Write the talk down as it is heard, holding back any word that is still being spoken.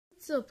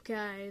up,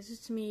 guys?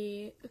 It's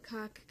me,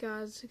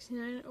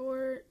 AkakGod69,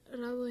 or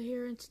Rala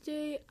here, and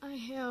today I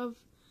have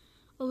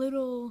a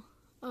little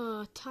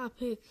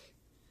topic,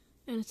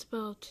 and it's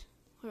about,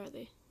 where are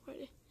they?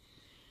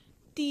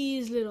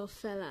 These little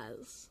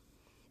fellas,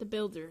 the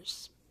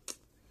builders.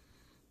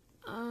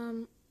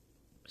 So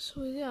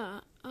yeah,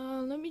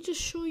 let me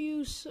just show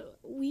you. So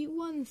we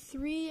won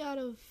 3 out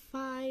of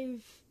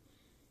 5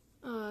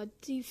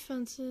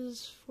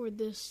 defenses for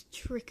this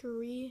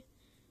trickery.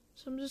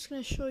 So I'm just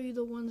going to show you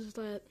the ones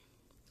that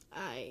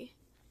I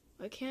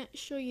can't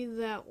show you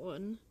that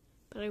one,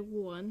 but I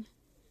won.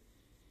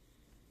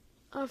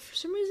 For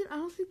some reason, I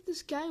don't think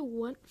this guy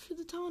went for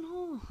the town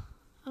hall.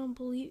 I don't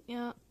believe,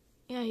 yeah,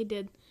 he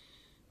did.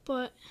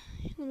 But,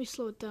 let me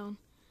slow it down.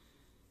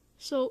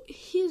 So,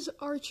 his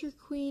archer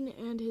queen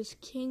and his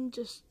king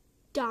just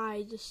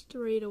died just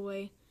straight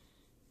away.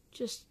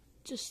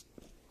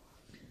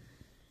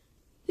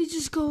 They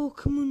just go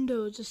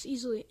Kamundo just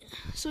easily.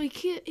 So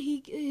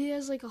he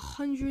has like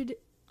 100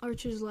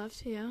 archers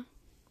left, yeah.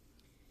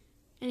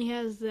 And he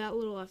has that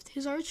little left.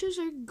 His archers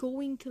are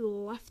going to the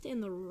left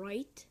and the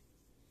right.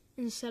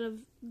 Instead of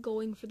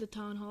going for the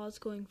town hall, it's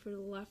going for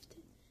the left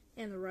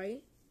and the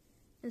right.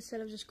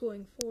 Instead of just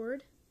going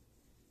forward.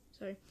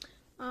 Sorry.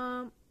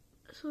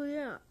 So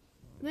yeah.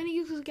 Then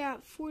he just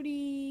got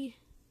 40.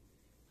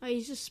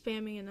 He's just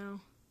spamming it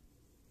now.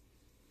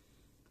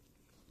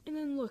 And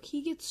then look,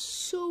 he gets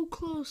so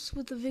close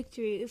with the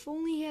victory. If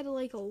only he had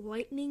like a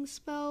lightning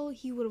spell,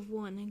 he would have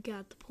won and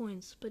got the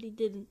points, but he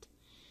didn't.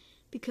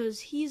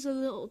 Because he's a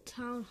little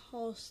town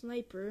hall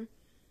sniper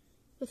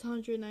with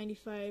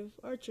 195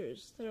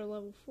 archers that are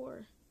level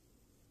 4.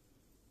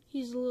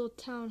 He's a little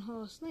town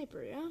hall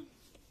sniper, yeah?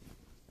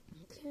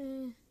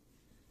 Okay.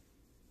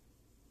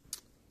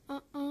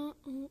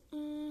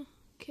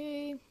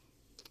 Okay.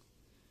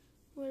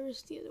 Where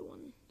is the other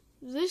one?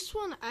 This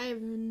one, I have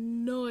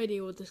no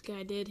idea what this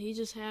guy did. He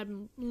just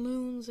had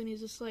loons, and he's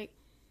just like,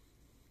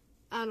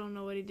 I don't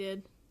know what he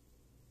did.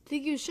 I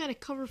think he was trying to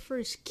cover for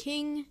his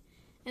king,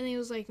 and he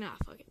was like, nah,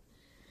 fuck it.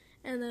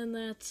 And then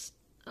that's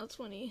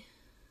when he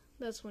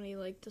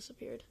like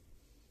disappeared.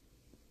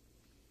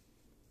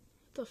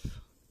 What the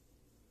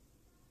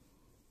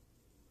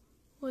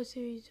what's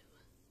he doing?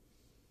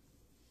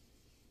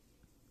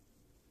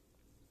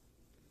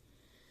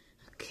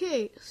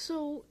 Okay,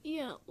 so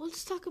yeah,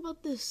 let's talk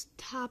about this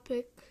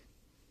topic,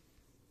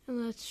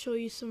 and let's show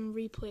you some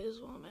replays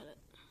while I'm at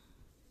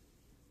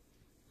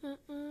it.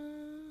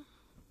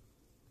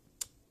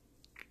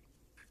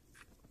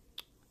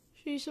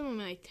 Show you some of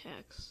my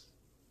texts.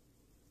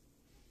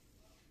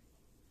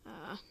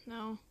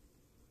 No.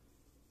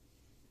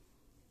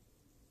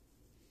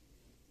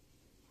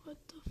 What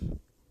the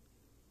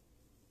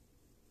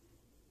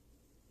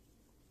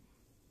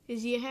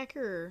Is he a hacker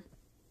or?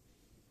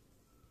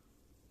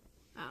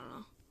 I don't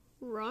know.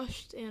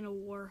 Rushed and a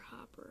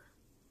Warhopper.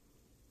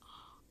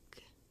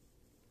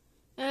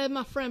 Okay.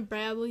 My friend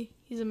Bradley.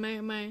 He's a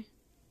man.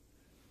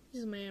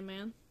 He's a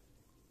man.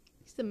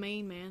 He's the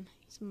main man.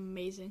 He's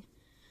amazing.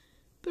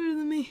 Better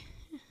than me.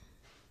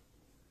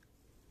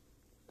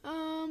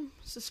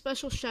 It's a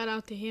special shout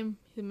out to him.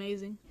 He's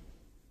amazing.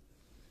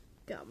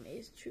 Got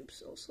amazing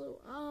troops also.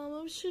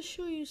 Let's just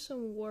show you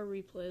some war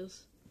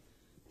replays.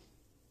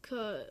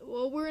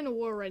 Well, we're in a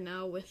war right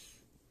now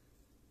with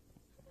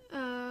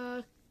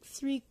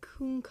 3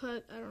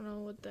 Kunkat. I don't know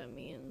what that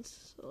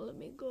means. So let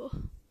me go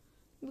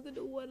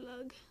to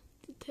Warlag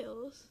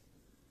details.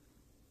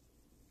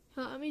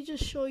 Let me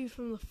just show you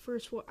from the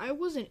first war. I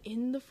wasn't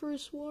in the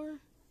first war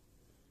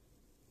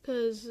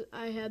because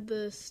I had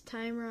this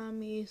timer on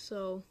me.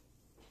 So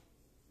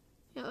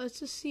yeah, let's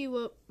just see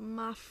what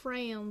my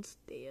friends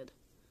did.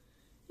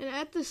 And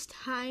at this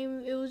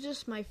time, it was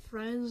just my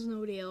friends,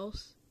 nobody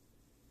else,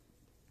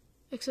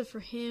 except for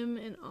him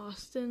and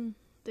Austin.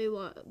 They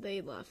left.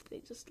 They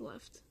just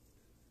left.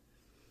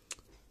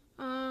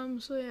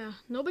 So yeah,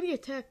 nobody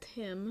attacked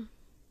him.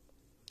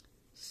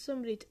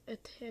 Somebody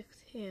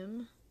attacked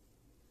him.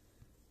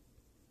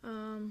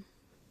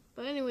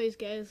 But anyways,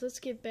 guys, let's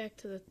get back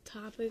to the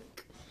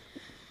topic.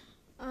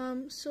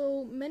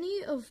 So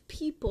many of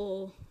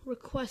people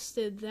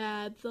requested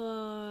that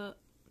the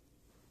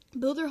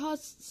builder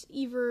huts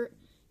either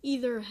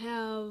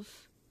have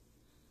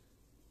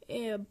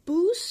a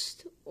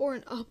boost or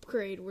an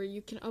upgrade where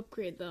you can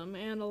upgrade them,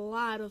 and a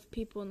lot of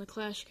people in the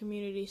Clash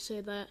community say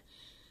that.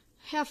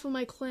 Half of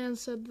my clan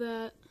said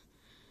that,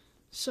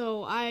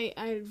 so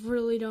I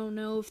really don't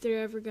know if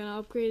they're ever gonna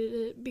upgrade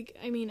it.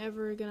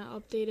 Ever gonna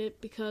update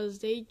it, because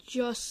they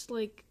just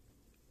like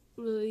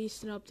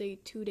released an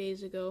update 2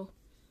 days ago.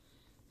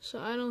 So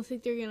I don't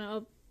think they're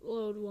gonna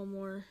upload one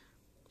more.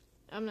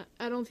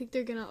 I don't think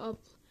they're gonna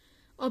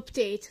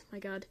update. My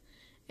God,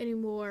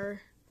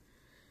 anymore.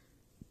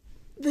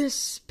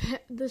 This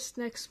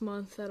next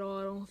month at all,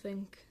 I don't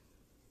think.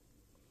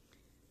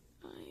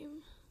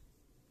 I'm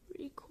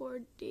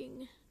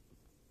recording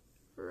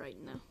right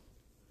now.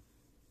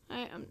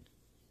 I am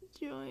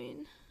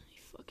join.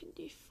 Fuck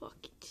it.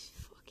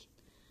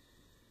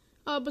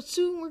 But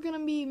soon we're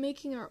gonna be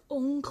making our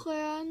own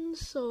clan,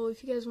 so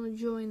if you guys want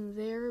to join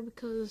there,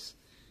 because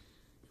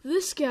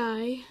this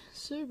guy,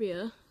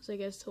 Serbia, as I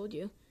guys told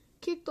you,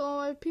 kicked all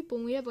our people,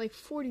 and we had like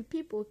 40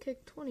 people,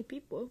 kicked 20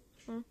 people.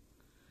 So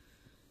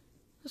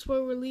that's why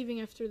we're leaving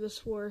after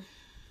this war.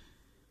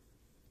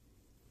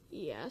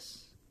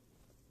 Yes.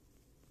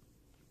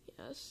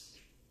 Yes.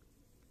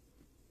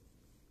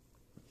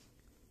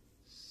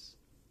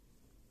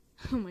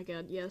 Oh my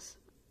god, yes.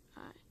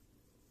 I'm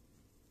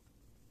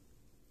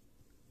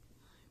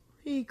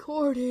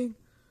recording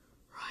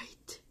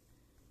right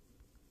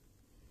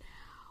now.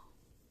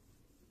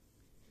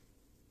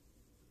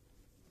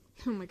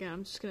 Oh my god,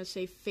 I'm just gonna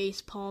say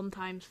face palm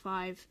times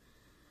 5.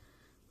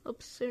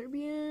 Up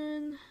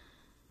Serbian.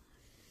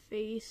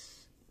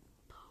 Face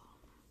palm.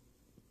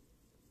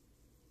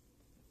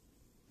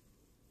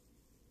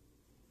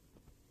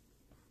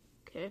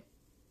 Okay.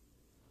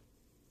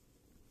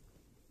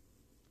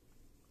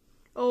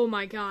 Oh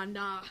my god,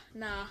 nah,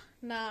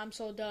 I'm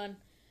so done.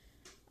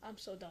 I'm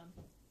so done.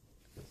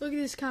 Look at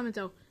this comment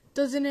though.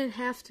 Doesn't it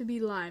have to be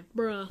live?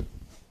 Bruh.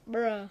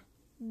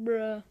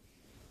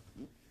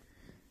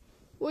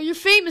 Well, you're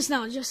famous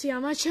now, Jesse,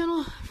 on my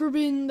channel for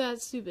being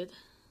that stupid.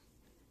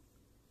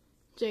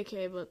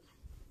 JK, but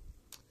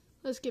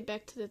let's get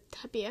back to the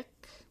topic.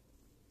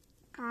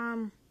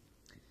 So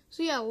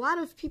yeah, a lot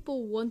of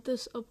people want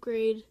this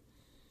upgrade.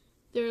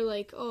 They're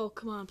like, oh,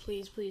 come on,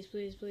 please.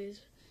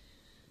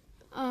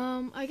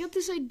 I got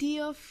this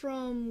idea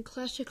from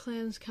Clash of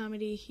Clans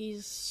Comedy.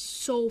 He's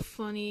so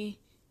funny.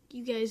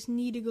 You guys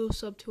need to go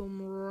sub to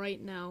him right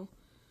now.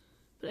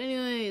 But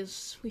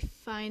anyways, we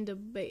find a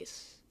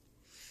base.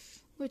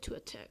 Where to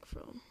attack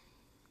from?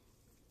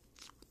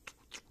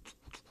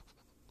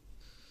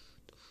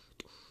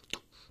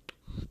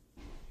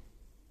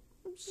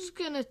 I'm just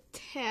gonna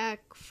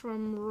attack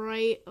from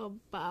right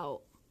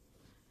about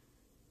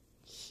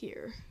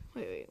here.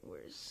 Wait,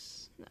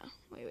 where's... No,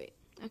 wait.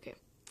 Okay.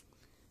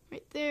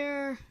 Right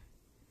there.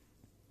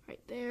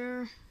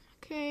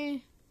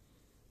 Okay.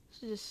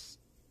 So just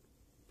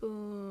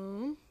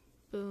boom.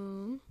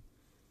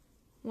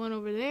 One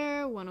over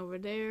there.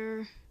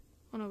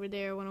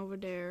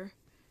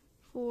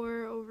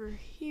 4 over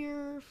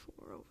here.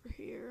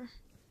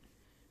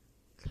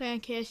 Clan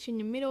cash in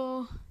the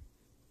middle.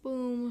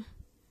 Boom.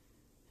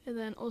 And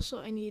then also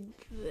I need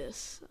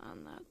this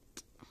on that.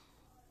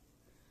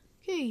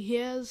 Okay,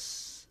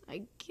 yes,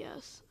 I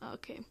guess.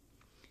 Okay.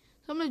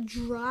 So I'm going to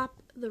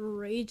drop the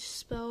rage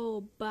spell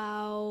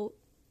about...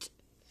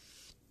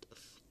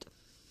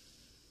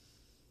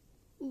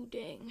 Ooh,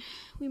 dang.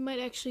 We might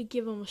actually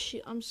give him a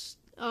shield.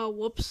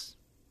 Whoops.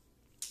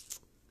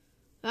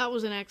 That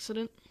was an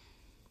accident.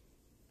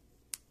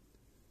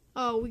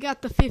 Oh, we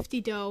got the 50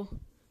 dough.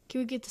 Can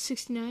we get the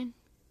 69?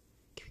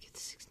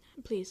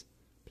 Please.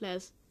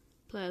 Please,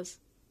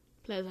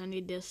 I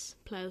need this.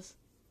 Please.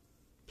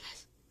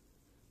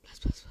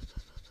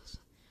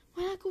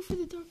 Why not go for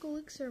the Dark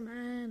Elixir,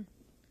 man?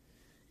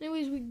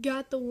 Anyways, we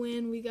got the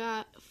win. We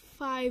got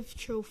 5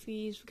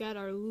 trophies. We got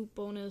our loot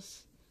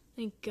bonus.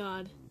 Thank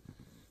God.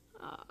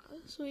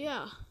 So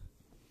yeah.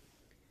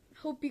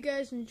 Hope you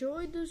guys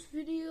enjoyed this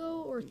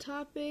video or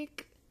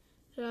topic.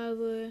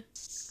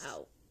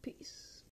 Out. Peace.